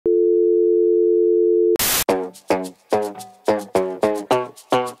She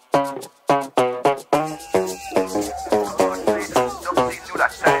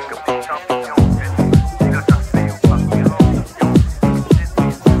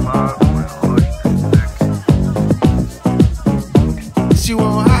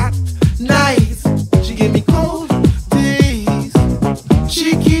want hot nights, she give me cold days.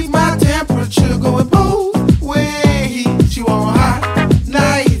 She keep my temperature going both ways. She want hot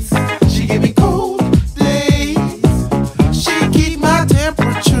nights, she give me cold days. She keep my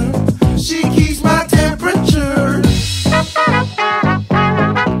temperature, she keeps my temperature.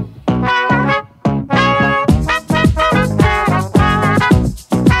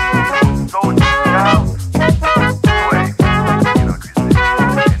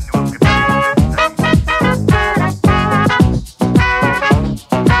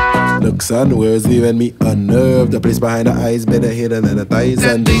 Looks and words leaving me unnerved. The place behind the eyes better hidden than the thighs,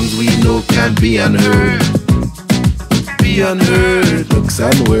 and things we know can't be unheard. Be unheard. Looks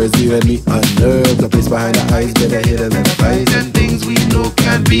and words leaving me unnerved. The place behind the eyes better hidden than the thighs, and things we know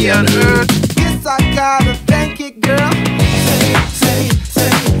can't be unheard. Guess I gotta thank it, girl. Say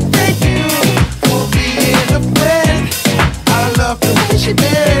thank you for being a friend. I love the way she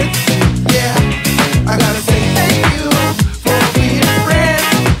bends. Yeah, I gotta say thank you for being a friend.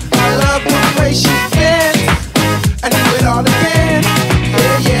 I love the way she bends. I do it all again.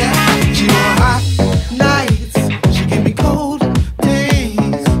 Yeah, yeah. She want hot nights, she give me cold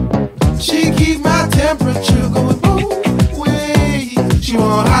days. She keep my temperature going both ways. She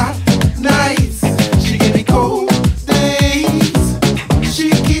want hot nights, she give me cold days. She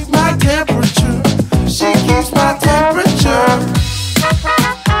keeps my temperature, she keeps my temperature.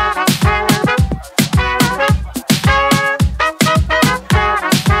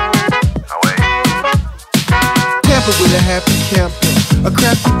 Tamper with a happy camper, a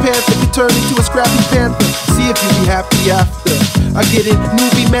crafty panther can turn into a scrappy panther. See if you be happy after. I get it,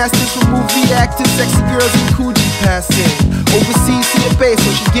 movie masters from movie actors, sexy girls in Coogee passing. Overseas see a base,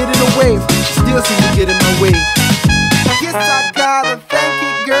 so she get in a wave. She still seems to get in my way. Guess I gotta thank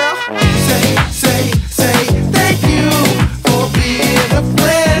it, girl. Say thank you for being a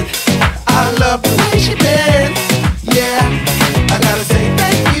friend. I love the way she bends. Yeah, I gotta say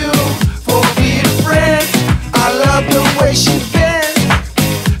thank you for being a friend. I love the way she bends.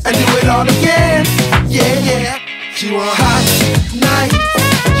 And do it all again. Yeah, yeah. She want hot